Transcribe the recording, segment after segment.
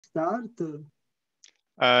start?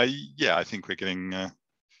 Yeah, I think we're getting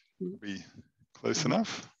be close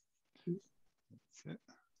enough. That's it.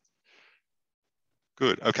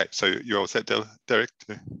 Good. Okay, so you're all set, Derek,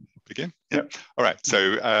 to begin? Yep. All right.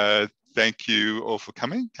 So thank you all for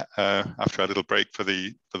coming. After our little break for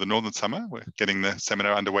the northern summer, we're getting the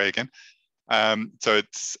seminar underway again. So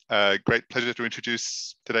it's a great pleasure to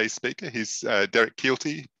introduce today's speaker. He's Derek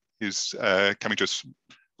Kielty, who's coming to us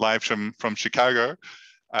live from Chicago.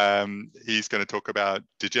 He's going to talk about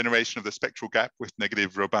degeneration of the spectral gap with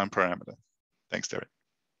negative Robin parameter. Thanks, Derek.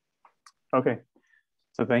 Okay.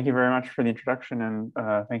 So thank you very much for the introduction, and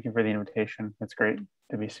thank you for the invitation. It's great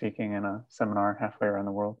to be speaking in a seminar halfway around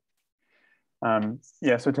the world.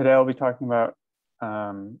 Yeah, so today I'll be talking about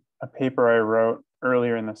a paper I wrote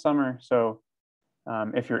earlier in the summer. So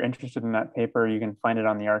if you're interested in that paper, you can find it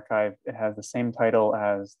on the archive. It has the same title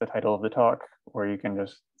as the title of the talk, or you can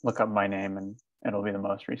just look up my name and it'll be the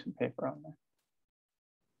most recent paper on there.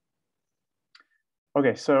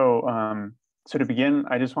 Okay, so so to begin,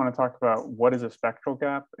 I just want to talk about what is a spectral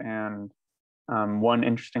gap and one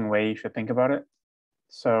interesting way you should think about it.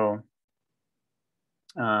 So,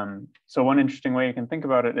 so one interesting way you can think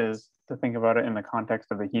about it is to think about it in the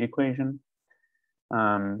context of the heat equation.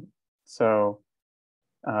 So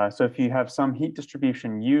if you have some heat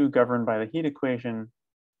distribution U governed by the heat equation,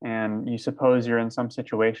 and you suppose you're in some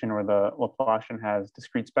situation where the Laplacian has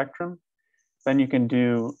discrete spectrum, then you can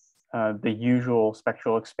do the usual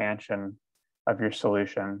spectral expansion of your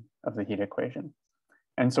solution of the heat equation.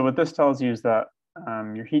 And so what this tells you is that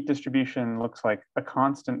your heat distribution looks like a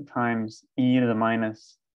constant times e to the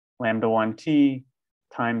minus lambda 1t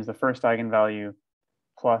times the first eigenvalue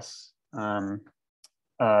plus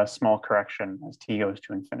a small correction as t goes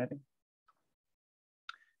to infinity.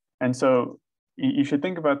 And so you should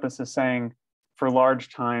think about this as saying, for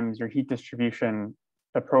large times, your heat distribution,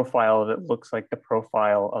 the profile of it looks like the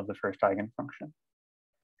profile of the first eigenfunction.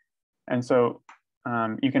 And so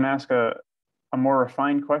you can ask a more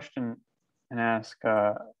refined question and ask,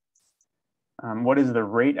 what is the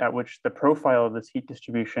rate at which the profile of this heat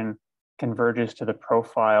distribution converges to the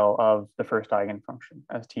profile of the first eigenfunction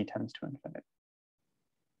as t tends to infinity?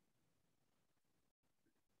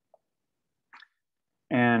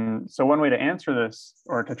 And so one way to answer this,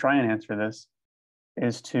 or to try and answer this,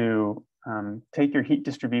 is to take your heat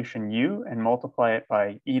distribution U and multiply it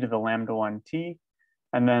by e to the lambda 1t,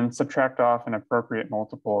 and then subtract off an appropriate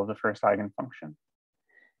multiple of the first eigenfunction.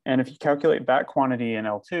 And if you calculate that quantity in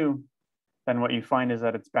L2, then what you find is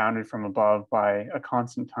that it's bounded from above by a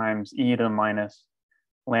constant times e to the minus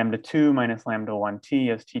lambda 2 minus lambda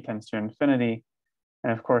 1t as t tends to infinity.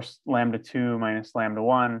 And of course, lambda 2 minus lambda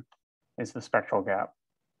 1 is the spectral gap.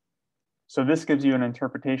 So this gives you an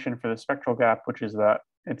interpretation for the spectral gap, which is that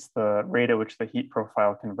it's the rate at which the heat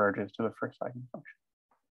profile converges to the first eigenfunction.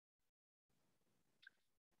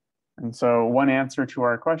 And so one answer to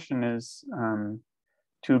our question is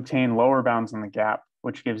to obtain lower bounds on the gap,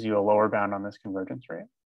 which gives you a lower bound on this convergence rate.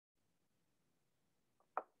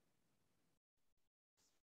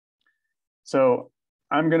 So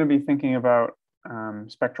I'm going to be thinking about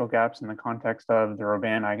spectral gaps in the context of the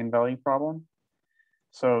Robin eigenvalue problem.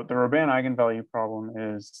 So the Robin eigenvalue problem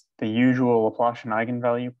is the usual Laplacian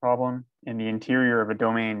eigenvalue problem in the interior of a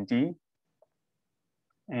domain D.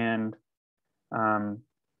 And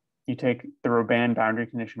you take the Robin boundary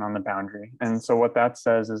condition on the boundary. And so what that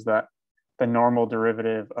says is that the normal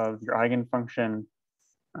derivative of your eigenfunction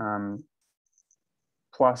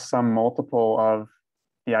plus some multiple of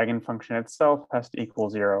the eigenfunction itself has to equal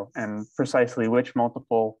 0. And precisely which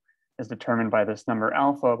multiple is determined by this number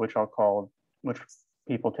alpha, which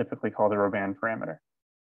people typically call the Robin parameter.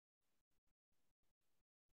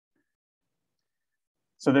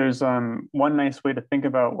 So there's one nice way to think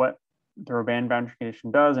about what the Robin boundary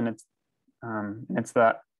condition does, and it's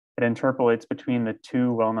that it interpolates between the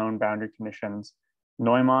two well-known boundary conditions,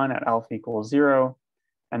 Neumann at alpha equals 0,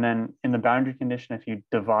 and then in the boundary condition, if you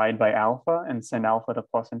divide by alpha and send alpha to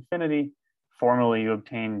plus infinity, formally you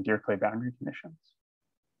obtain Dirichlet boundary conditions.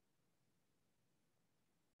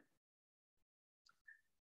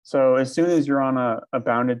 So as soon as you're on a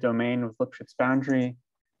bounded domain with Lipschitz boundary,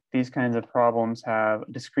 these kinds of problems have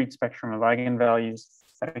a discrete spectrum of eigenvalues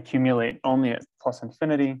that accumulate only at plus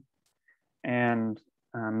infinity, and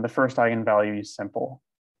the first eigenvalue is simple.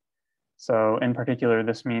 So in particular,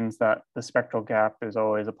 this means that the spectral gap is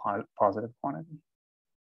always a positive quantity.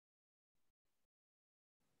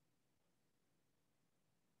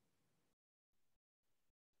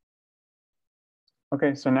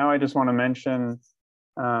 Okay, so now I just want to mention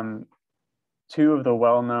two of the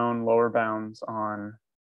well-known lower bounds on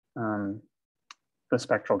the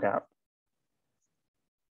spectral gap.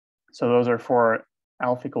 So those are for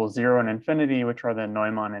alpha equals 0 and infinity, which are the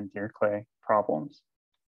Neumann and Dirichlet problems.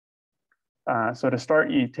 So to start,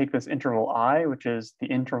 you take this interval I, which is the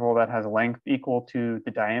interval that has length equal to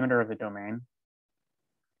the diameter of the domain.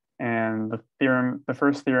 And the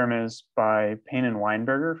first theorem is by Payne and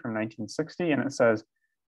Weinberger from 1960, and it says,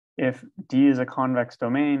 if D is a convex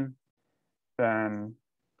domain, then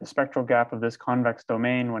the spectral gap of this convex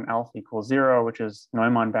domain when alpha equals 0, which is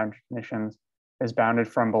Neumann boundary conditions, is bounded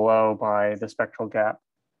from below by the spectral gap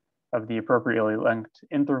of the appropriately length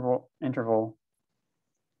interval,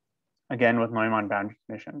 again with Neumann boundary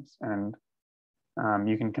conditions. And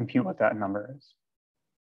you can compute what that number is.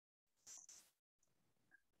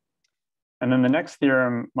 And then the next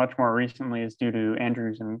theorem, much more recently, is due to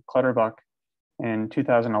Andrews and Clutterbuck in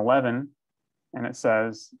 2011. And it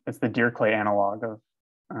says, it's the Dirichlet analog of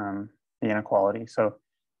the inequality. So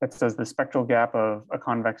it says the spectral gap of a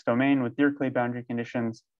convex domain with Dirichlet boundary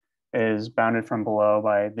conditions is bounded from below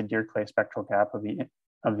by the Dirichlet spectral gap of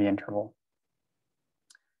the interval.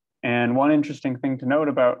 And one interesting thing to note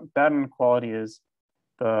about that inequality is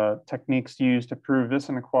the techniques used to prove this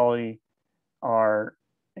inequality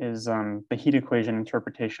is the heat equation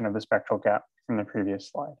interpretation of the spectral gap from the previous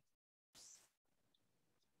slide.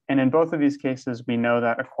 And in both of these cases, we know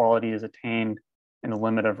that equality is attained in the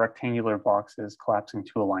limit of rectangular boxes collapsing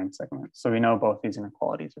to a line segment. So we know both these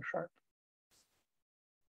inequalities are sharp.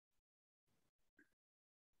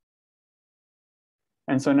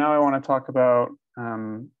 And so now I want to talk about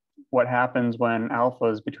what happens when alpha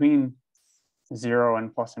is between 0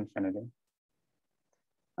 and plus infinity.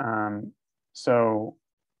 So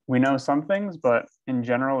we know some things, but in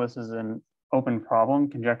general, this is an open problem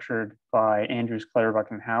conjectured by Andrews,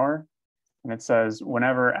 Clutterbuck, and Hauer. And it says,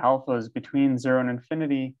 whenever alpha is between 0 and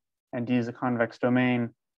infinity, and D is a convex domain,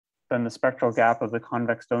 then the spectral gap of the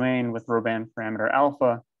convex domain with Robin parameter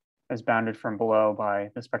alpha is bounded from below by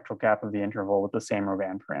the spectral gap of the interval with the same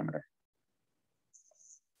Robin parameter.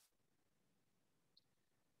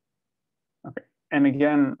 Okay, and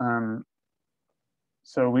again,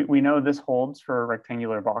 so we know this holds for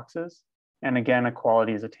rectangular boxes. And again,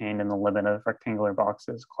 equality is attained in the limit of rectangular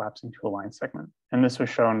boxes collapsing to a line segment. And this was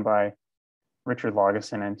shown by Richard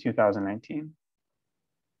Lageson in 2019.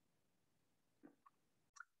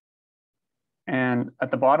 And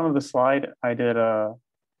at the bottom of the slide, I did a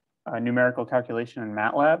numerical calculation in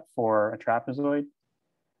MATLAB for a trapezoid.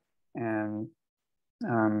 And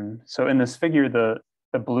so in this figure,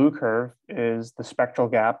 the blue curve is the spectral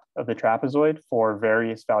gap of the trapezoid for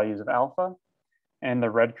various values of alpha. And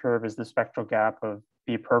the red curve is the spectral gap of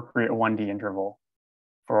the appropriate 1D interval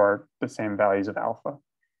for the same values of alpha.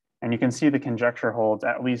 And you can see the conjecture holds,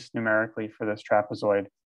 at least numerically, for this trapezoid,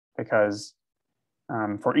 because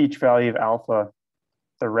for each value of alpha,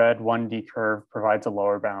 the red 1D curve provides a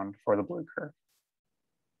lower bound for the blue curve.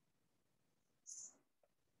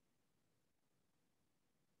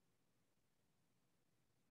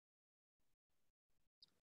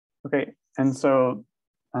 Okay, and so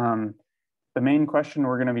the main question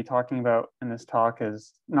we're going to be talking about in this talk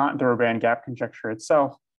is not the Robin gap conjecture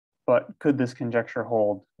itself, but could this conjecture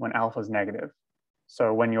hold when alpha is negative?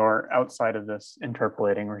 So when you're outside of this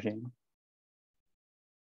interpolating regime.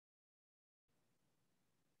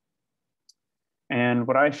 And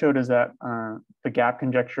what I showed is that the gap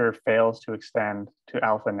conjecture fails to extend to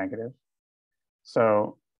alpha negative.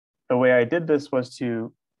 So the way I did this was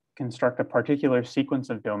to construct a particular sequence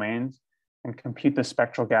of domains and compute the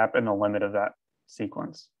spectral gap in the limit of that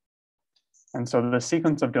sequence. And so the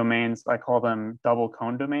sequence of domains, I call them double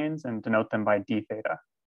cone domains and denote them by d theta.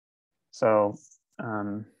 So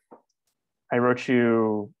I wrote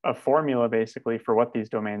you a formula basically for what these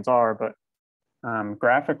domains are, but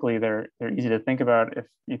graphically they're easy to think about if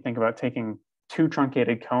you think about taking two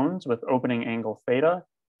truncated cones with opening angle theta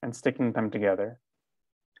and sticking them together.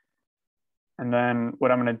 And then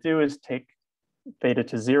what I'm going to do is take theta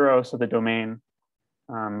to 0, so the domain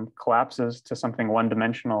collapses to something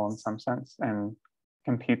one-dimensional in some sense, and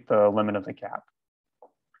compute the limit of the gap.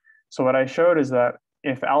 So what I showed is that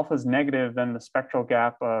if alpha is negative, then the spectral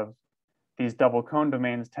gap of these double cone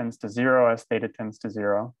domains tends to 0 as theta tends to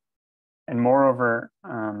 0. And moreover,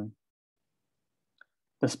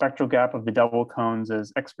 the spectral gap of the double cones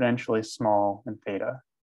is exponentially small in theta.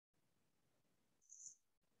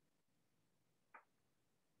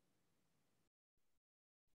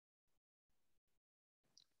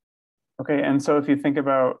 Okay, and so if you think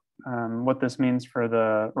about what this means for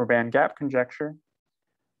the Robin gap conjecture,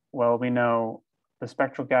 well, we know the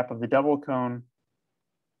spectral gap of the double cone,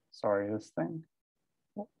 sorry, this thing.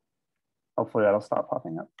 Hopefully that'll stop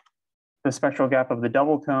popping up. the spectral gap of the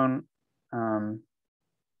double cone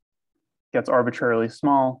gets arbitrarily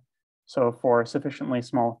small. So for sufficiently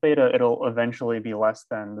small theta, it'll eventually be less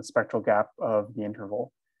than the spectral gap of the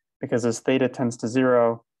interval. Because as theta tends to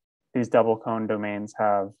 0, these double cone domains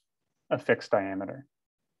have a fixed diameter.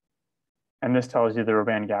 And this tells you the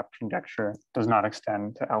Urbana gap conjecture does not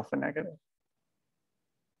extend to alpha negative.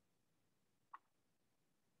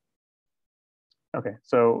 Okay,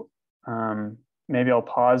 so maybe I'll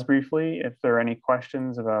pause briefly if there are any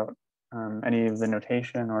questions about any of the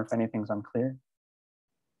notation or if anything's unclear.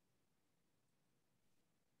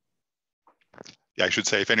 Yeah, I should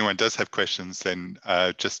say if anyone does have questions, then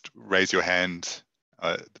just raise your hand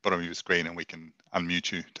at the bottom of your screen and we can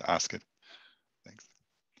unmute you to ask it. Thanks.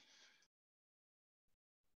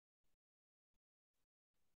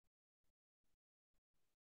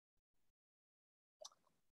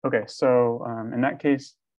 Okay, so in that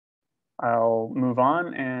case, I'll move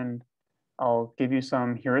on and I'll give you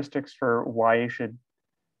some heuristics for why you should,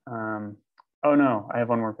 oh no, I have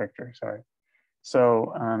one more picture, sorry.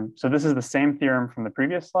 So, so this is the same theorem from the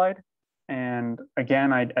previous slide. And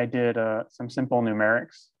again, I did some simple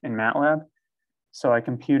numerics in MATLAB. So I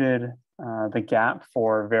computed the gap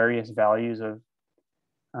for various values of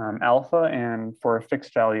alpha and for a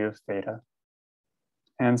fixed value of theta.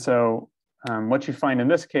 And so what you find in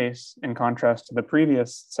this case, in contrast to the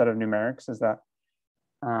previous set of numerics, is that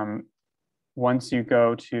once you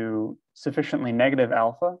go to sufficiently negative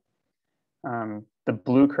alpha, the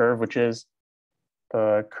blue curve, which is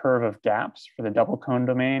the curve of gaps for the double cone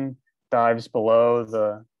domain, dives below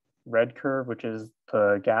the red curve, which is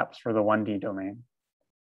the gaps for the 1D domain.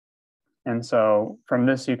 And so from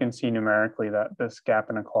this, you can see numerically that this gap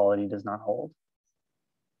inequality does not hold.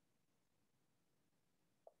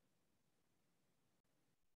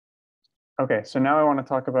 Okay, so now I want to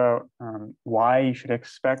talk about why you should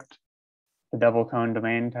expect the double cone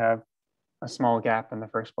domain to have a small gap in the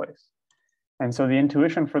first place. And so the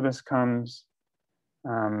intuition for this comes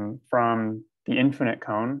from the infinite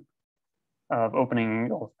cone of opening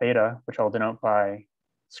angle theta, which I'll denote by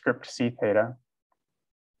script c theta.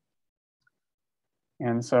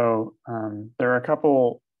 And so there are a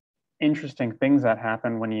couple interesting things that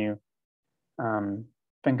happen when you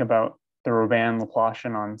think about the Urbana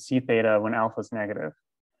Laplacian on c theta when alpha is negative.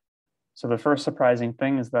 So the first surprising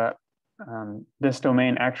thing is that this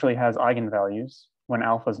domain actually has eigenvalues when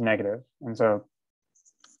alpha is negative. And so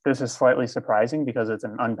this is slightly surprising because it's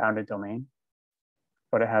an unbounded domain,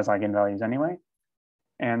 but it has eigenvalues anyway.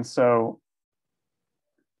 And so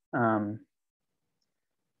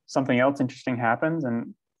something else interesting happens,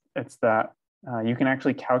 and it's that you can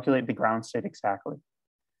actually calculate the ground state exactly.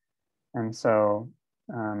 And so,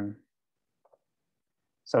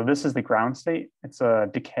 so this is the ground state. It's a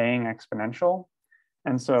decaying exponential.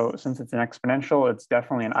 And so since it's an exponential, it's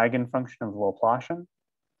definitely an eigenfunction of the Laplacian.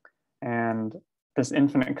 And this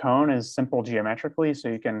infinite cone is simple geometrically, so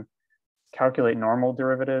you can calculate normal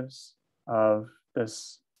derivatives of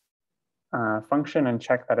this function and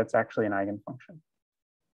check that it's actually an eigenfunction.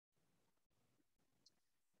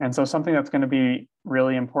 And so something that's going to be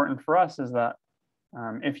really important for us is that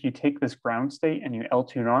if you take this ground state and you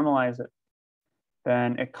L2 normalize it,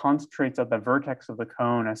 then it concentrates at the vertex of the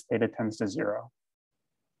cone as theta tends to 0.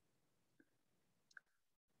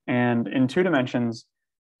 And in 2 dimensions,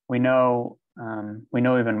 we know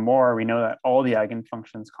even more. We know that all the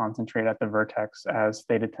eigenfunctions concentrate at the vertex as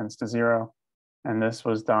theta tends to 0. And this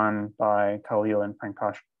was done by Khalil and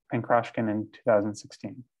Pankroshkin in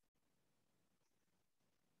 2016.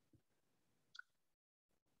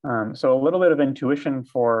 So a little bit of intuition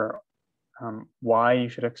for why you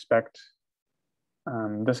should expect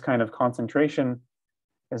this kind of concentration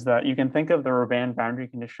is that you can think of the Urbana boundary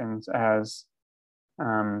conditions as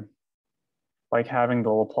like having the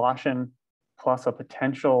Laplacian plus a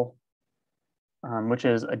potential, which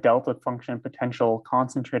is a delta function potential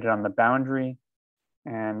concentrated on the boundary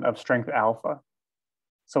and of strength alpha.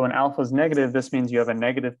 So when alpha is negative, this means you have a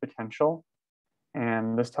negative potential.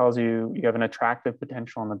 And this tells you you have an attractive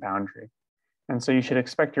potential on the boundary. And so you should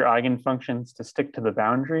expect your eigenfunctions to stick to the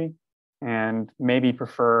boundary and maybe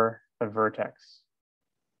prefer the vertex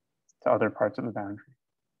to other parts of the boundary.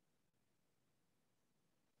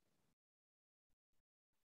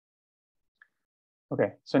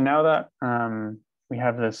 Okay, so now that we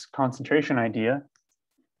have this concentration idea,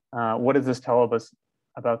 what does this tell us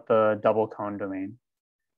about the double cone domain?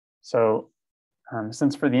 So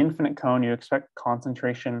since for the infinite cone, you expect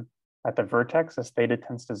concentration at the vertex as theta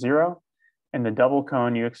tends to 0. In the double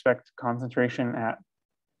cone, you expect concentration at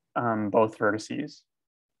both vertices.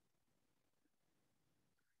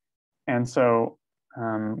 And so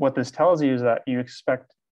what this tells you is that you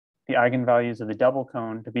expect the eigenvalues of the double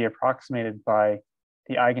cone to be approximated by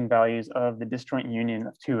the eigenvalues of the disjoint union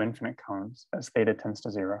of two infinite cones as theta tends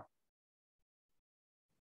to 0.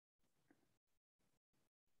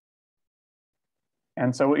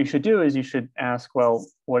 And so what you should do is you should ask, well,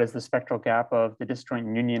 what is the spectral gap of the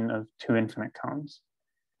disjoint union of two infinite cones?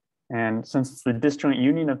 And since it's the disjoint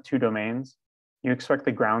union of two domains, you expect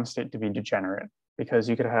the ground state to be degenerate, because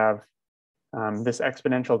you could have this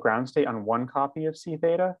exponential ground state on one copy of C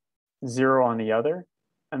theta, 0 on the other.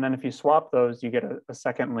 And then if you swap those, you get a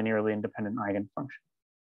second linearly independent eigenfunction.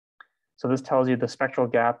 So this tells you the spectral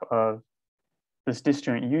gap of this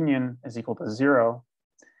disjoint union is equal to 0.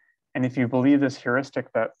 And if you believe this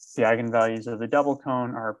heuristic that the eigenvalues of the double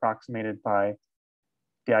cone are approximated by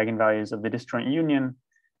the eigenvalues of the disjoint union,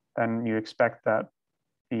 then you expect that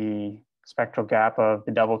the spectral gap of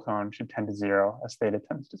the double cone should tend to 0 as theta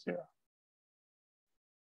tends to 0.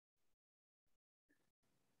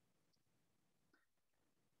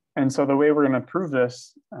 And so the way we're going to prove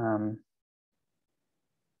this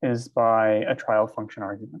is by a trial function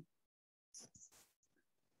argument.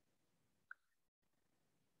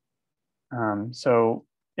 So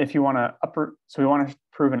if you want to we want to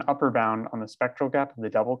prove an upper bound on the spectral gap of the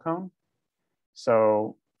double cone.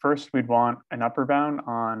 So first we'd want an upper bound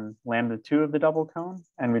on λ2 of the double cone,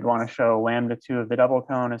 and we'd want to show λ2 of the double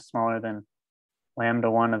cone is smaller than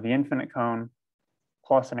λ1 of the infinite cone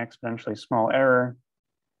plus an exponentially small error.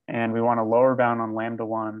 And we want a lower bound on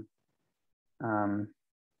λ1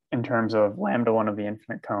 in terms of λ1 of the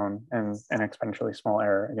infinite cone and an exponentially small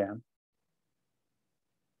error again.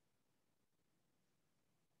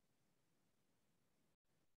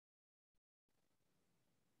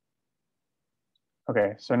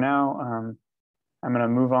 Okay, so now I'm going to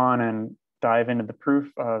move on and dive into the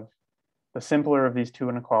proof of the simpler of these two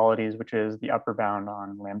inequalities, which is the upper bound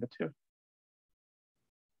on λ2.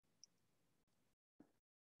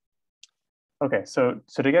 Okay, so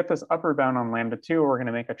to get this upper bound on λ2, we're going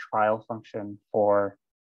to make a trial function for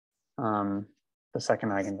the second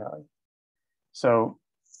eigenvalue. So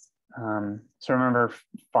remember,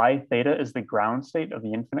 phi theta is the ground state of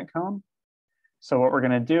the infinite cone. So what we're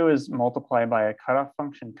going to do is multiply by a cutoff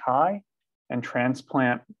function chi and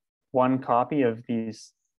transplant one copy of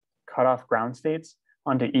these cutoff ground states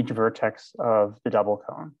onto each vertex of the double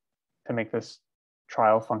cone to make this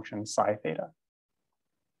trial function psi theta.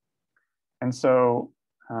 And so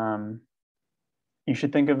you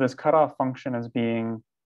should think of this cutoff function as being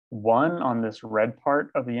 1 on this red part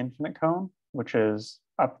of the infinite cone, which is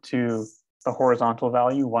up to the horizontal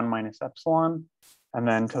value 1 minus epsilon, and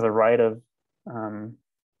then to the right of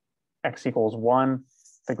x equals 1,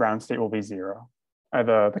 the ground state will be 0.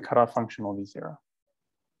 The cutoff function will be 0.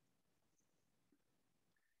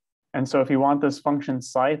 And so if you want this function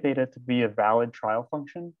psi theta to be a valid trial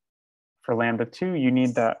function for λ2, you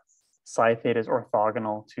need that psi theta is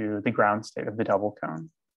orthogonal to the ground state of the double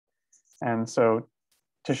cone. And so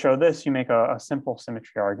to show this, you make a simple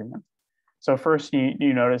symmetry argument. So first,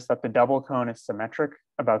 you notice that the double cone is symmetric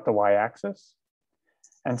about the y-axis.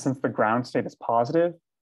 And since the ground state is positive,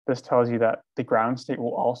 this tells you that the ground state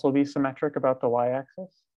will also be symmetric about the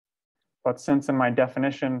y-axis. But since in my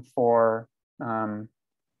definition for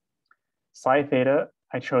psi theta,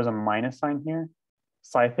 I chose a minus sign here,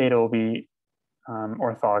 psi theta will be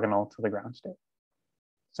orthogonal to the ground state,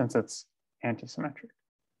 since it's anti-symmetric.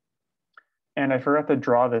 And I forgot to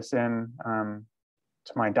draw this in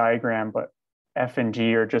to my diagram, but F and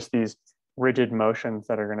G are just these rigid motions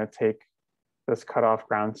that are going to take this cutoff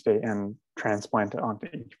ground state and transplant it onto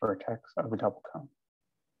each vertex of the double cone.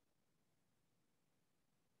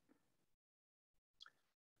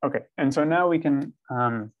 Okay, and so now we can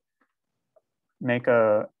make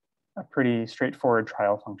a pretty straightforward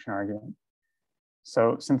trial function argument.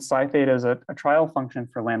 So since psi theta is a trial function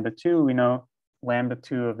for λ2, we know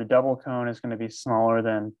λ2 of the double cone is going to be smaller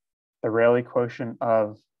than the Rayleigh quotient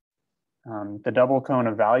of the double cone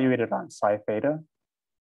evaluated on psi theta.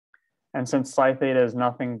 And since psi theta is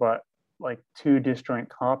nothing but like two disjoint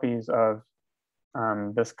copies of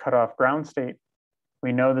this cutoff ground state,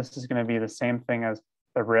 we know this is going to be the same thing as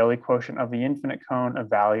the Rayleigh quotient of the infinite cone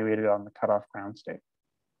evaluated on the cutoff ground state.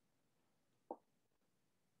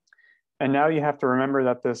 And now you have to remember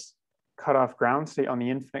that this cutoff ground state on the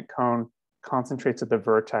infinite cone concentrates at the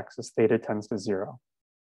vertex as theta tends to 0.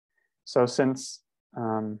 So since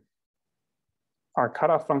our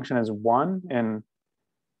cutoff function is 1 in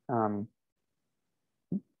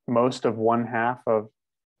most of 1/2 of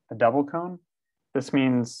the double cone, this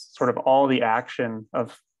means sort of all the action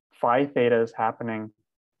of phi theta is happening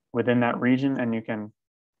within that region, and you can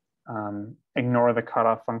ignore the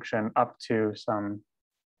cutoff function up to some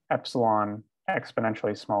epsilon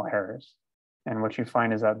exponentially small errors. And what you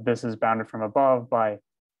find is that this is bounded from above by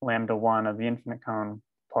lambda 1 of the infinite cone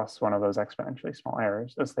plus one of those exponentially small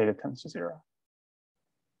errors as theta tends to 0.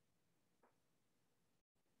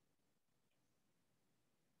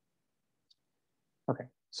 Okay,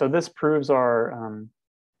 so this proves our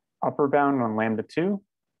upper bound on lambda 2.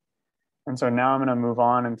 And so now I'm going to move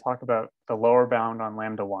on and talk about the lower bound on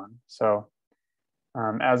lambda 1. So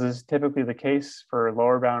as is typically the case for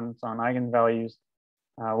lower bounds on eigenvalues,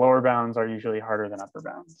 lower bounds are usually harder than upper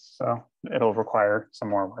bounds. So it'll require some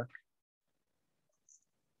more work.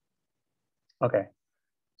 Okay,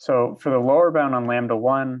 so for the lower bound on lambda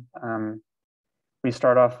 1, we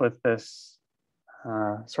start off with this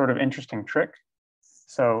sort of interesting trick.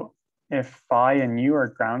 So if phi and u are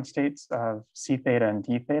ground states of c theta and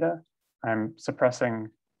d theta, I'm suppressing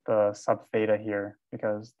the sub theta here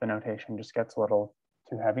because the notation just gets a little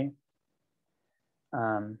too heavy.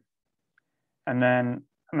 And then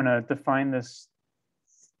I'm going to define this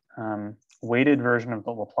weighted version of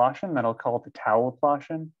the Laplacian that I'll call the tau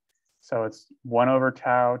Laplacian. So it's 1 over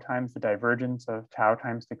tau times the divergence of tau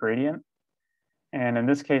times the gradient. And in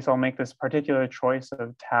this case, I'll make this particular choice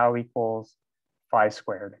of tau equals phi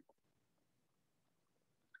squared.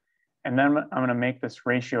 And then I'm going to make this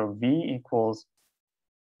ratio v equals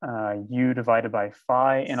u divided by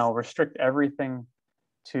phi, and I'll restrict everything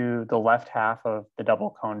to the left half of the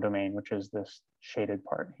double cone domain, which is this shaded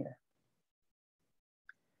part here.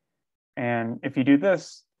 And if you do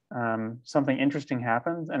this, something interesting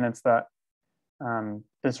happens, and it's that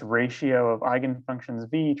this ratio of eigenfunctions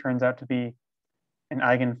v turns out to be an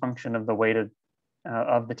eigenfunction of the weighted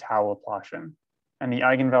of the tau Laplacian. And the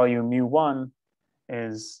eigenvalue mu1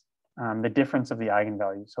 is the difference of the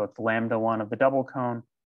eigenvalue. So it's lambda 1 of the double cone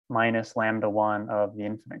minus lambda 1 of the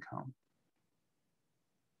infinite cone.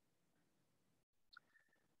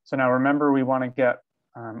 So now remember, we want to get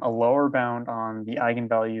a lower bound on the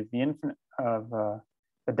eigenvalue of the infinite of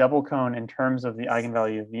the double cone in terms of the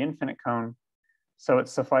eigenvalue of the infinite cone. So it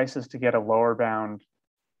suffices to get a lower bound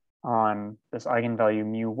on this eigenvalue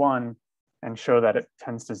mu1 and show that it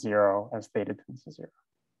tends to 0 as theta tends to 0.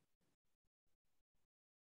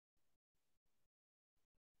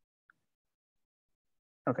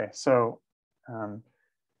 Okay, so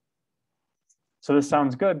this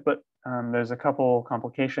sounds good, but there's a couple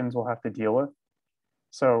complications we'll have to deal with.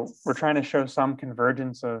 So we're trying to show some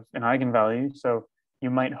convergence of an eigenvalue. So you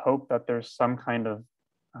might hope that there's some kind of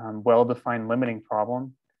well-defined limiting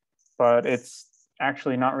problem, but it's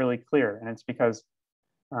actually not really clear. And it's because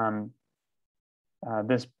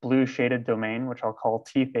this blue shaded domain, which I'll call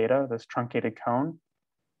T theta, this truncated cone,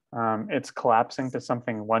 it's collapsing to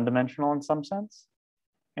something one-dimensional in some sense.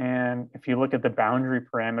 And if you look at the boundary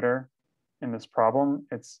parameter in this problem,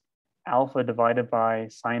 it's alpha divided by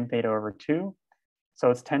sine theta over 2. So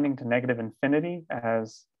it's tending to negative infinity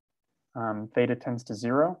as theta tends to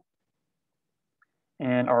 0.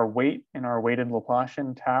 And our weight in our weighted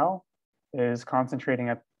Laplacian tau is concentrating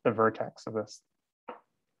at the vertex of this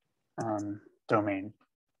domain.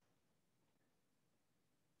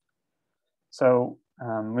 So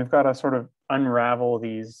we've got to sort of unravel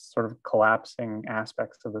these sort of collapsing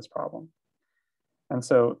aspects of this problem. And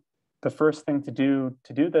so the first thing to do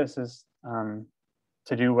this is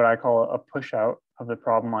to do what I call a push out of the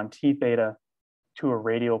problem on T theta to a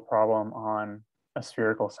radial problem on a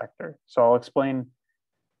spherical sector. So I'll explain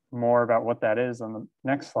more about what that is on the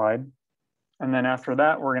next slide. And then after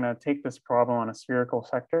that, we're going to take this problem on a spherical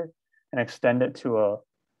sector and extend it to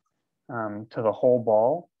the whole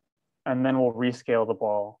ball. And then we'll rescale the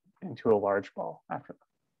ball into a large ball after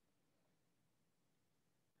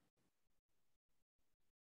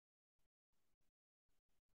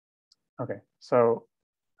that. Okay, so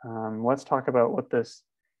let's talk about what this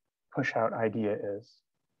push out idea is.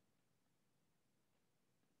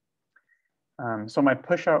 So my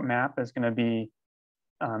push out map is going to be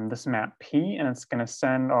this map P, and it's going to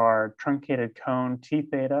send our truncated cone T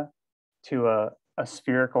theta to a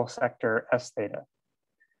spherical sector S theta.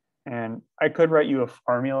 And I could write you a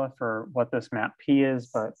formula for what this map P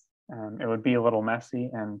is, but it would be a little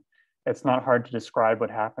messy, and it's not hard to describe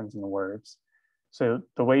what happens in the words. So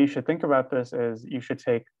the way you should think about this is you should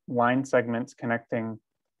take line segments connecting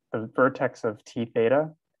the vertex of T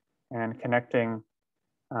theta and connecting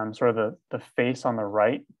sort of the face on the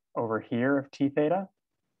right over here of T theta.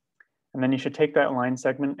 And then you should take that line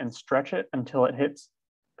segment and stretch it until it hits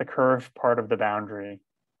the curved part of the boundary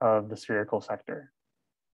of the spherical sector.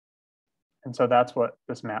 And so that's what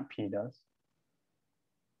this map P does.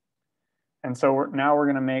 And so now we're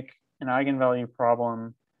going to make an eigenvalue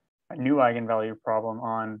problem new eigenvalue problem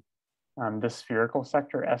on this spherical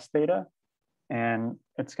sector S theta, and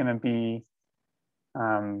it's going to be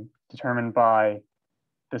determined by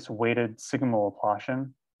this weighted sigma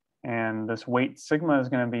Laplacian. And this weight sigma is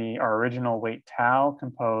going to be our original weight tau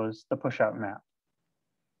compose the push-out map.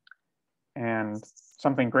 And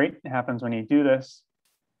something great happens when you do this.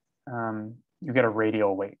 You get a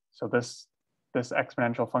radial weight. So this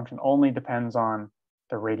exponential function only depends on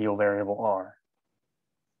the radial variable r.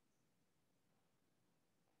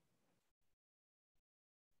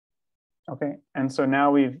 Okay, and so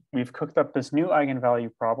now we've cooked up this new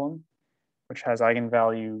eigenvalue problem, which has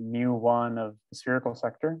eigenvalue mu1 of the spherical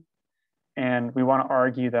sector. And we want to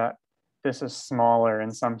argue that this is smaller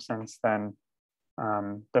in some sense than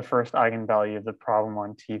the first eigenvalue of the problem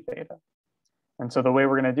on t theta. And so the way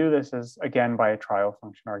we're going to do this is, again, by a trial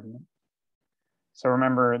function argument. So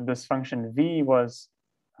remember, this function v was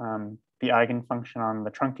the eigenfunction on the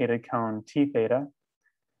truncated cone t theta.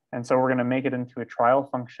 And so we're going to make it into a trial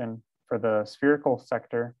function for the spherical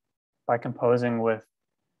sector by composing with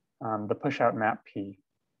the push-out map p.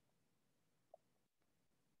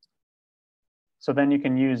 So then you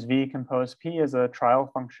can use v compose p as a trial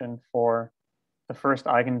function for the first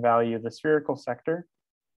eigenvalue of the spherical sector.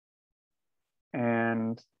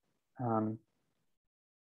 And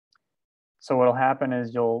so what'll happen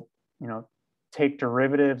is you'll take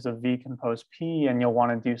derivatives of v compose p, and you'll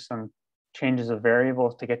want to do some changes of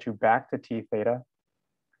variables to get you back to t theta.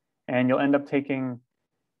 And you'll end up taking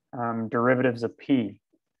derivatives of p.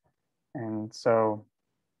 And so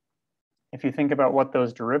if you think about what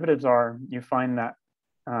those derivatives are, you find that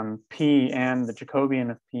p and the Jacobian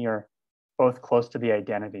of p are both close to the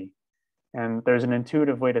identity. And there's an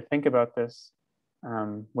intuitive way to think about this,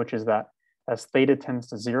 which is that as theta tends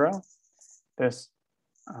to 0, this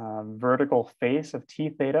vertical face of t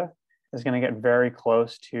theta is going to get very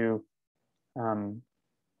close to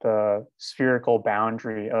the spherical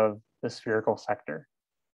boundary of the spherical sector.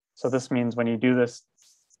 So this means when you do this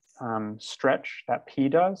stretch that p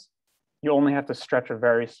does, you only have to stretch a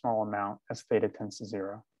very small amount as theta tends to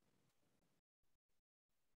 0.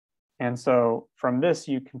 And so from this,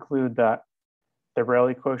 you conclude that the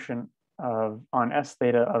Rayleigh quotient on S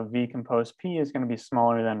theta of V compose P is going to be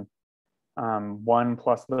smaller than 1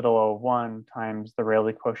 plus little o1 times the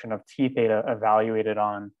Rayleigh quotient of T theta evaluated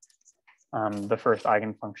on the first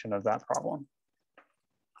eigenfunction of that problem.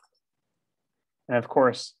 And of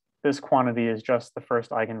course, this quantity is just the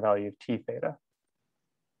first eigenvalue of T theta.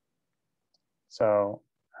 So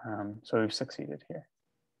we've succeeded here.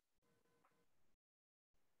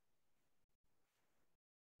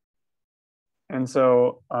 And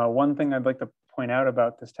so one thing I'd like to point out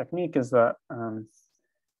about this technique is that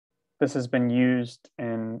this has been used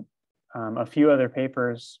in a few other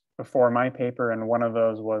papers before my paper, and one of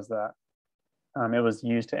those was that it was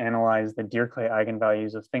used to analyze the Dirichlet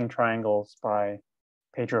eigenvalues of thing triangles by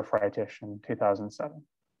Pedro Freitish in 2007.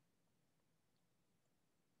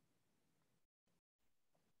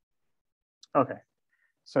 Okay,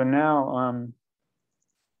 so now,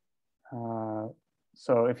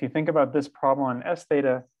 so if you think about this problem on S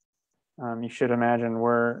theta, you should imagine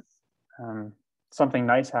where something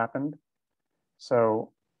nice happened.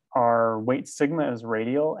 So our weight sigma is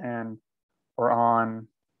radial, and we're on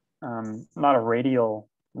not a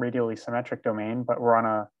radially symmetric domain, but we're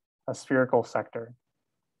on a spherical sector.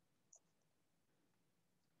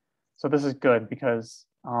 So this is good because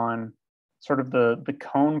on sort of the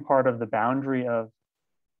cone part of the boundary of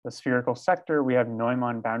the spherical sector, we have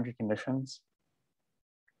Neumann boundary conditions.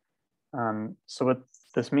 So what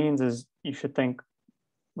this means is you should think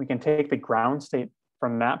we can take the ground state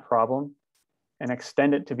from that problem and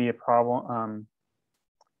extend it to be a problem,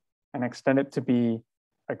 and extend it to be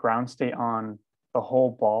a ground state on the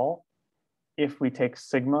whole ball if we take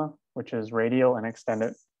sigma, which is radial, and extend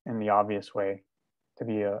it in the obvious way to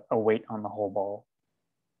be a weight on the whole ball.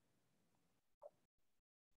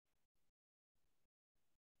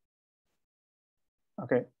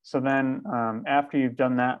 Okay, so then after you've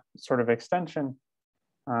done that sort of extension,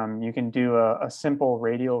 you can do a simple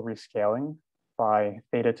radial rescaling by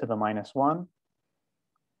theta to the -1.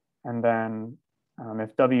 And then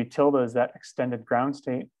if W tilde is that extended ground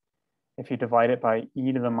state, if you divide it by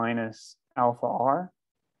e to the minus alpha r,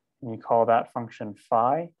 and you call that function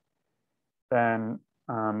phi, then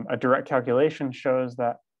a direct calculation shows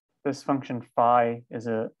that this function phi is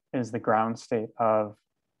the ground state of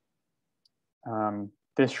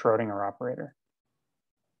this Schrodinger operator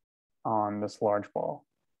on this large ball.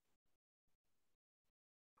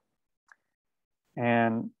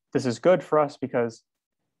 And this is good for us because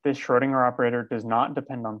this Schrodinger operator does not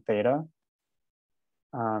depend on theta.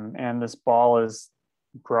 And this ball is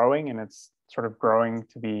growing, and it's sort of growing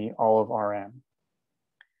to be all of Rn.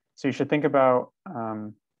 So you should think about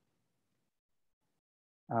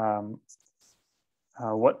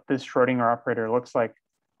what this Schrodinger operator looks like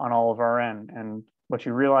on all of Rn. And what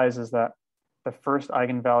you realize is that the first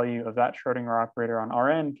eigenvalue of that Schrodinger operator on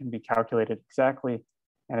Rn can be calculated exactly,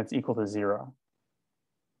 and it's equal to 0.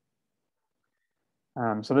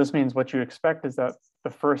 So this means what you expect is that the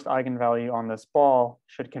first eigenvalue on this ball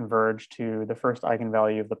should converge to the first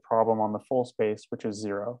eigenvalue of the problem on the full space, which is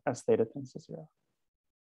 0, as theta tends to 0.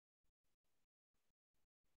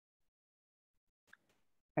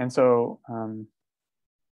 And so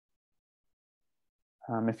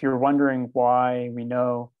if you're wondering why we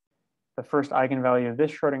know the first eigenvalue of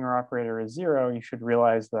this Schrodinger operator is 0, you should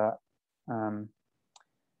realize that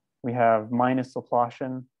we have minus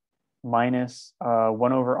Laplacian minus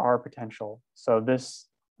 1 over r potential. So this,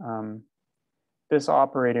 this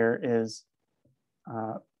operator is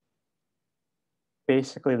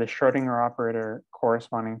basically the Schrodinger operator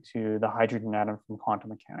corresponding to the hydrogen atom from quantum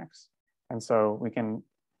mechanics. And so we can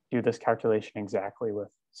do this calculation exactly with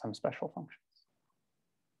some special functions.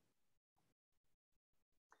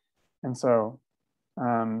 And so,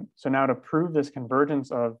 so now to prove this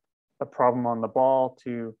convergence of the problem on the ball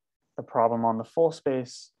to the problem on the full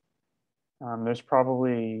space, there's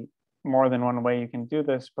probably more than one way you can do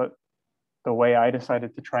this, but the way I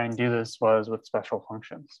decided to try and do this was with special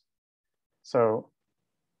functions. So,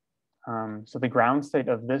 so the ground state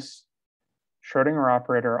of this Schrodinger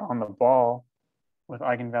operator on the ball with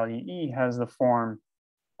eigenvalue E has the form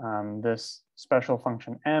this special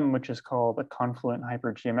function m, which is called a confluent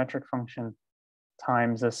hypergeometric function,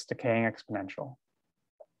 times this decaying exponential.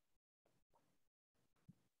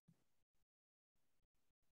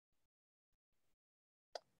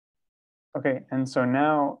 Okay, and so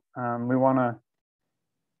now we want to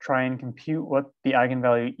try and compute what the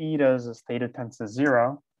eigenvalue E does as theta tends to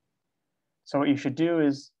 0. So what you should do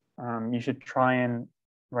is you should try and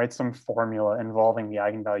write some formula involving the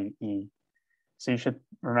eigenvalue E. So you should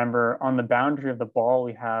remember on the boundary of the ball,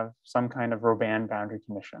 we have some kind of Robin boundary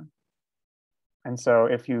condition. And so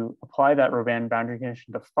if you apply that Robin boundary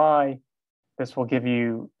condition to phi, this will give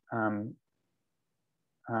you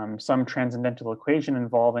some transcendental equation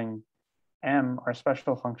involving m, our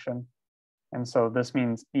special function. And so this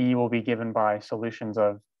means E will be given by solutions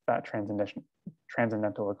of that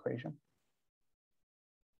transcendental equation.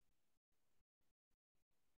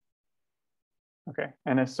 Okay,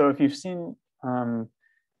 and so if you've seen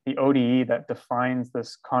the ODE that defines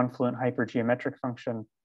this confluent hypergeometric function,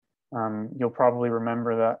 you'll probably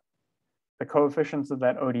remember that the coefficients of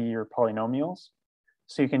that ODE are polynomials.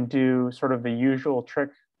 So you can do sort of the usual trick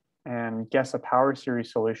and guess a power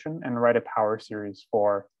series solution and write a power series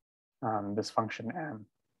for this function m.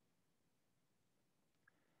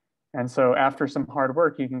 And so after some hard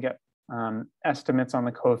work, you can get estimates on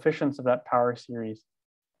the coefficients of that power series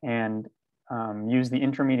and use the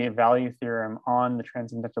intermediate value theorem on the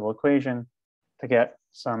transcendental equation to get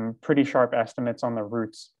some pretty sharp estimates on the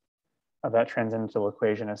roots of that transcendental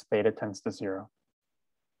equation as theta tends to 0.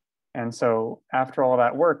 And so after all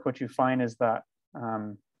that work, what you find is that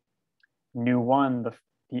nu1, the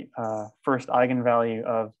first eigenvalue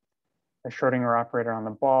of the Schrodinger operator on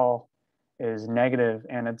the ball, is negative,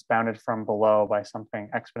 and it's bounded from below by something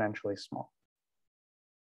exponentially small.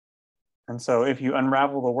 And so if you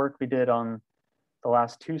unravel the work we did on the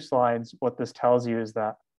last 2 slides, what this tells you is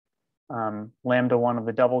that lambda1 of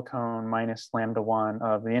the double cone minus lambda1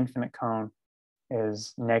 of the infinite cone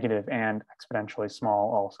is negative and exponentially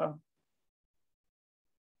small also.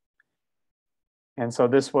 And so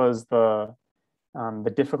this was the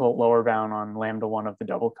difficult lower bound on lambda1 of the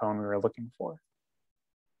double cone we were looking for.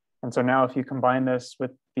 And so now if you combine this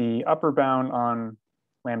with the upper bound on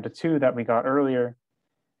lambda2 that we got earlier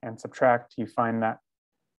and subtract, you find that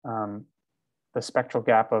the spectral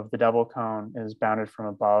gap of the double cone is bounded from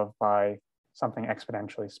above by something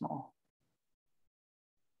exponentially small.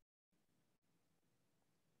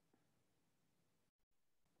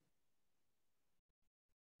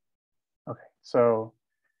 Okay, so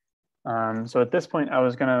so at this point, I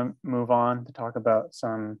was going to move on to talk about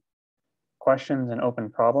some questions and open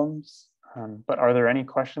problems. But are there any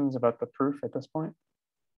questions about the proof at this point?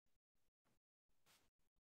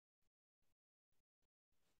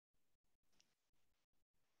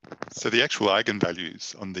 So the actual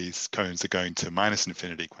eigenvalues on these cones are going to minus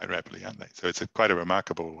infinity quite rapidly, aren't they? So it's quite a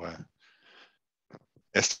remarkable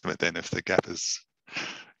estimate then if the gap is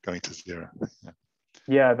going to 0. Yeah.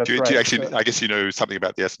 Yeah, that's right. Do you actually, I guess you know something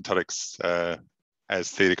about the asymptotics as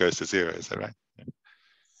theta goes to 0, is that right?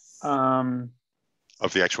 Yeah.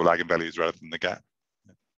 of the actual eigenvalues rather than the gap.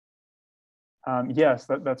 Yes,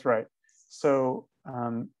 that's right. So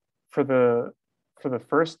for this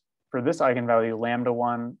eigenvalue,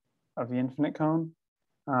 lambda1 of the infinite cone,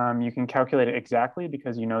 you can calculate it exactly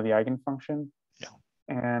because you know the eigenfunction. Yeah.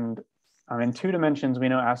 And in 2 dimensions, we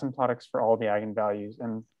know asymptotics for all the eigenvalues,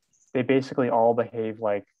 and they basically all behave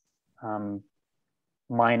like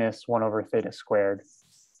minus 1 over theta squared,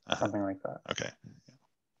 something like that. Okay.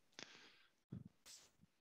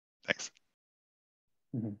 Thanks.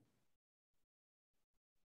 Mm-hmm.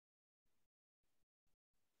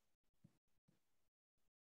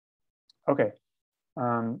 Okay.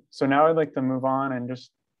 So now I'd like to move on and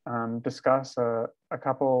just discuss a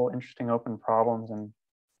couple interesting open problems and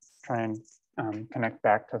try and connect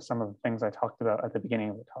back to some of the things I talked about at the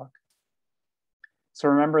beginning of the talk. So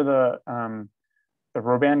remember the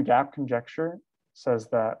Robin gap conjecture says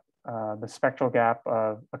that the spectral gap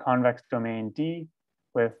of a convex domain D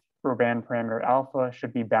with Robin parameter alpha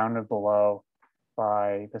should be bounded below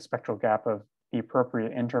by the spectral gap of the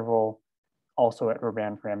appropriate interval also at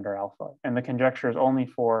Robin parameter alpha. And the conjecture is only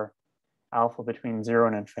for alpha between 0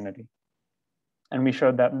 and infinity. And we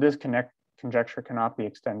showed that this conjecture cannot be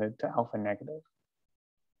extended to alpha negative.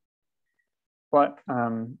 But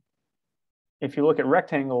if you look at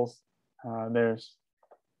rectangles, there's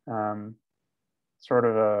sort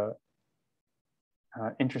of a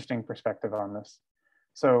interesting perspective on this.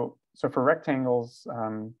 So for rectangles,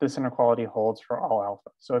 this inequality holds for all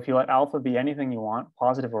alpha. So if you let alpha be anything you want,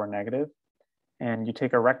 positive or negative, and you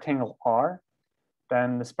take a rectangle R,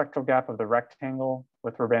 then the spectral gap of the rectangle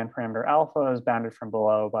with Robin parameter alpha is bounded from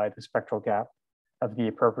below by the spectral gap of the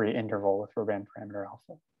appropriate interval with Robin parameter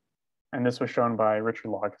alpha. And this was shown by Richard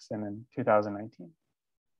Laugesen in 2019.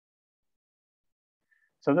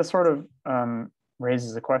 So this sort of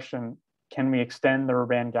raises a question: can we extend the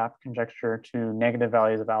Robin gap conjecture to negative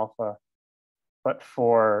values of alpha, but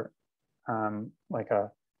for like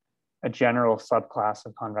a general subclass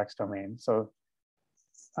of convex domains? So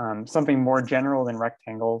something more general than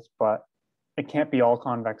rectangles, but it can't be all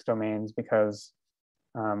convex domains because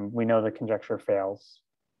we know the conjecture fails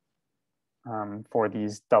for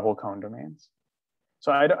these double cone domains.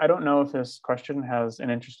 So I don't know if this question has an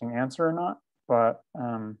interesting answer or not, but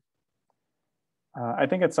I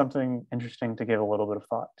think it's something interesting to give a little bit of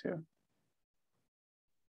thought to.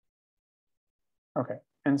 Okay,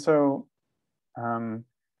 and so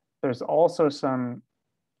there's also some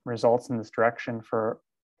results in this direction for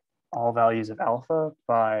all values of alpha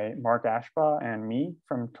by Mark Ashbaugh and me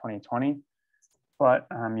from 2020. But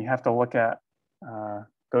you have to look at,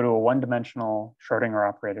 go to a one-dimensional Schrodinger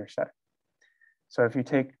operator setting. So if you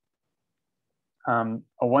take a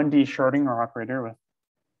 1D Schrodinger operator with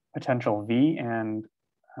potential V and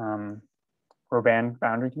Robin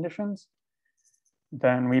boundary conditions,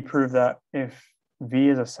 then we prove that if V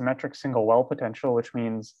is a symmetric single well potential, which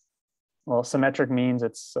means, well, symmetric means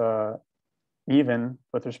it's even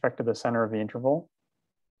with respect to the center of the interval.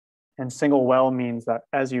 And single well means that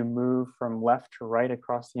as you move from left to right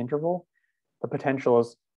across the interval, the potential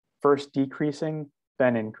is first decreasing,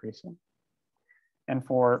 then increasing. And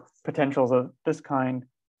for potentials of this kind,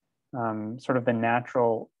 sort of the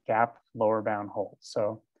natural gap lower bound holds.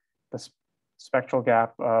 So the spectral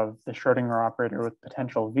gap of the Schrodinger operator with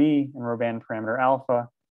potential V and Robin parameter alpha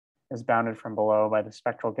is bounded from below by the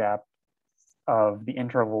spectral gap of the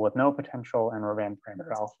interval with no potential and Robin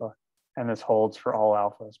parameter alpha. And this holds for all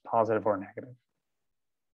alphas, positive or negative.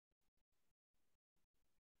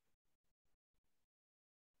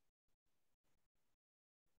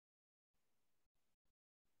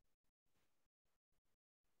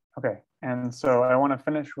 Okay, and so I want to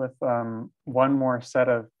finish with one more set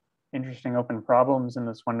of interesting open problems in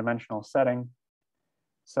this one-dimensional setting.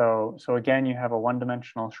 So again, you have a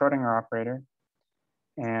one-dimensional Schrodinger operator,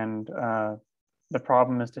 and the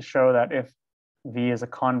problem is to show that if V is a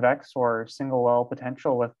convex or single well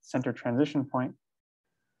potential with center transition point.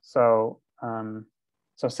 So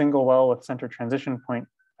single well with center transition point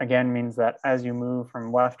again means that as you move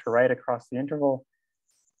from left to right across the interval,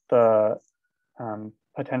 the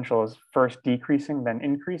potential is first decreasing, then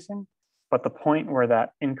increasing. But the point where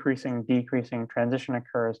that increasing, decreasing transition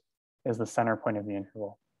occurs is the center point of the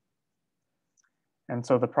interval. And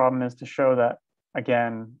so the problem is to show that,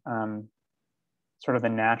 again, sort of the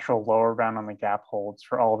natural lower bound on the gap holds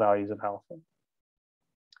for all values of alpha.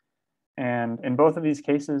 And in both of these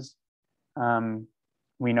cases,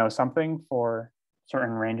 we know something for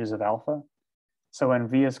certain ranges of alpha. So when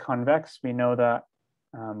V is convex, we know that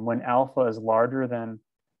when alpha is larger than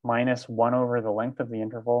 -1 over the length of the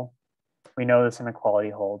interval, we know this inequality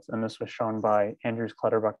holds. And this was shown by Andrews,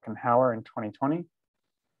 Clutterbuck, and Hauer in 2020.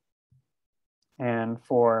 And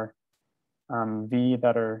for V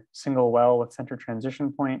that are single well with center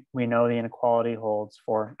transition point, we know the inequality holds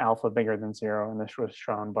for alpha bigger than 0. And this was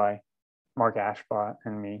shown by Mark Ashbot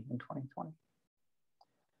and me in 2020.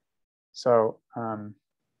 So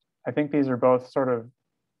I think these are both sort of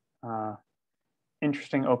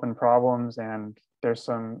interesting open problems, and there's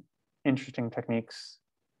some interesting techniques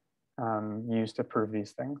used to prove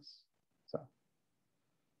these things. So,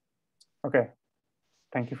 okay,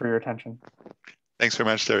 thank you for your attention. Thanks very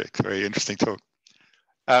much, Derek. Very interesting talk.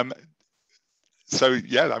 So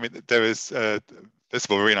yeah, I mean, there is first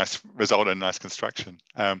of all a very nice result and nice construction.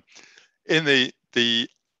 In the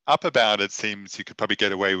upper bound, it seems you could probably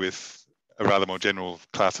get away with a rather more general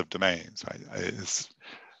class of domains, right?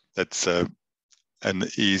 That's an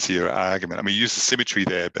easier argument. I mean, you use the symmetry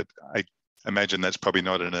there, but I imagine that's probably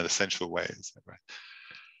not in an essential way, is that right?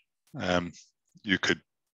 You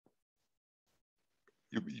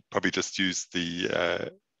probably just use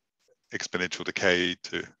the exponential decay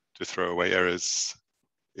to throw away errors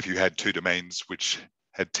if you had two domains which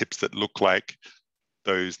had tips that look like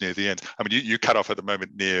those near the end. I mean, you cut off at the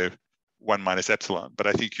moment near 1 minus epsilon, but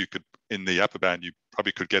I think you could, in the upper bound, you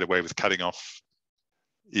probably could get away with cutting off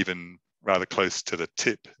even rather close to the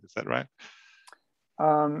tip. Is that right?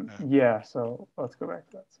 Yeah, so let's go back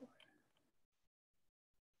to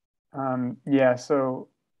that. Yeah, so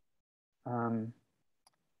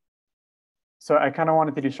I kind of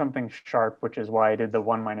wanted to do something sharp, which is why I did the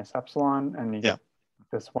 1 minus epsilon, and you get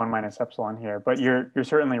this 1 minus epsilon here. But you're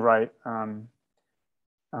certainly right.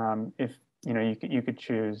 If you could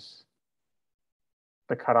choose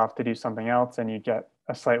the cutoff to do something else, and you get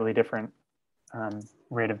a slightly different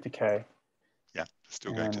rate of decay. Yeah,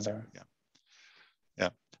 still going to 0. Yeah,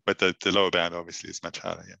 but the lower bound obviously is much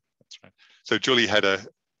harder. Yeah, that's right. So Julie had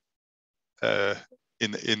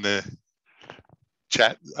in the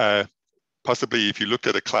chat. Possibly if you looked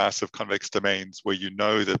at a class of convex domains where you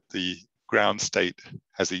know that the ground state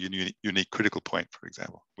has a unique critical point, for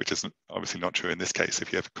example, which is obviously not true in this case.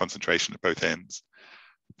 If you have a concentration at both ends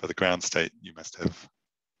for the ground state, you must have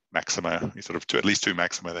maxima, you sort of at least two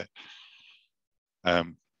maxima there.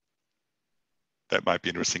 That might be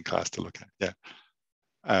an interesting class to look at.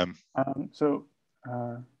 Yeah. So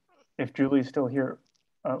if Julie's still here,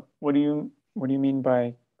 what do you mean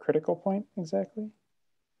by critical point exactly?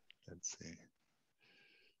 Let's see.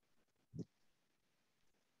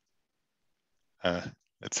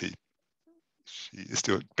 Let's see. She is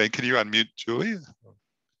still. Ben, can you unmute Julie?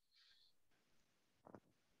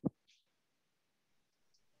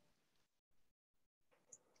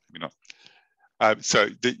 Maybe not. So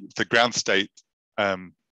the ground state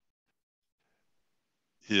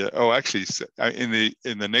here. Oh, actually, so in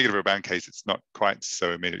the negative Urbana case, it's not quite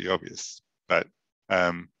so immediately obvious, but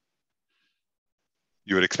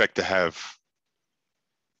you would expect to have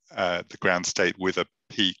the ground state with a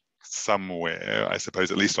peak somewhere, I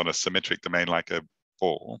suppose, at least on a symmetric domain like a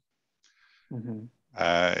ball. In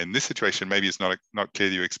this situation, maybe it's not clear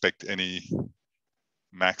you expect any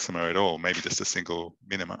maxima at all, maybe just a single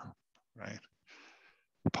minima, right?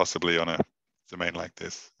 Possibly on a domain like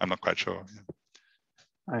this. I'm not quite sure.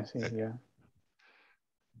 I see, yeah.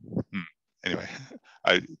 Anyway,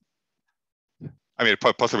 I mean,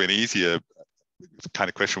 possibly an easier kind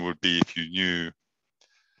of question would be if you knew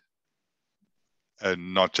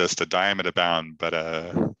not just a diameter bound, but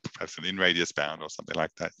perhaps an in-radius bound or something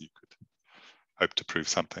like that. You could hope to prove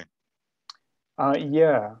something.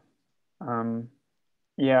 Yeah.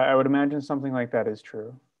 Yeah, I would imagine something like that is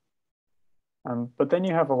true. But then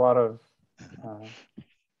you have a lot of,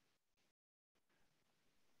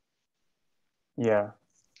 yeah.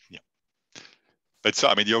 But so,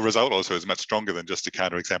 I mean, your result also is much stronger than just a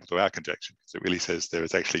counterexample to our conjecture, because it really says there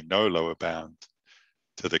is actually no lower bound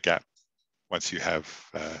to the gap once you have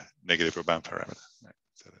negative Urbana parameter. Right?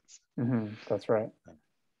 So that's right.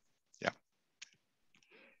 Yeah.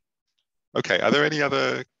 Okay, are there any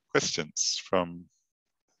other questions from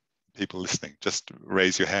people listening? Just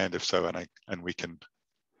raise your hand if so, and we can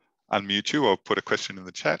unmute you or put a question in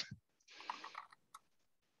the chat.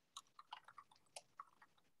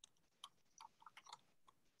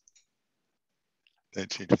 Don't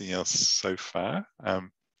see anything else so far.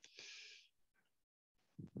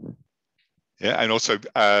 Yeah, and also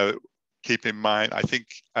keep in mind, I think,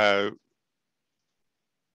 Ben,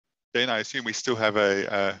 I assume we still have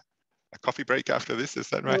a coffee break after this, is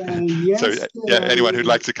that right? Yes. So yeah, anyone who'd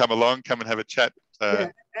like to come along, come and have a chat.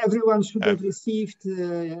 Yeah, everyone should have received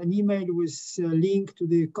an email with a link to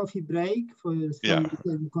the coffee break so you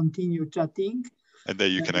can continue chatting. And there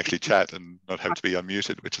you can actually chat and not have to be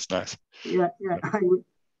unmuted, which is nice. Yeah,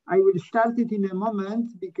 I will start it in a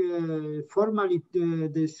moment because formally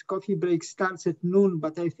this coffee break starts at noon,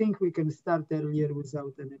 but I think we can start earlier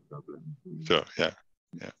without any problem. Sure, yeah.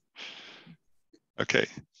 Okay,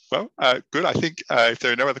 well, good. I think if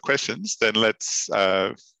there are no other questions, then let's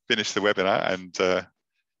finish the webinar and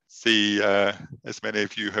see as many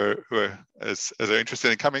of you who are as are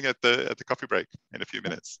interested in coming at the coffee break in a few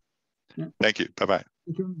minutes. Yeah. Thank you. Bye-bye.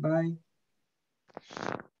 Thank you. Bye.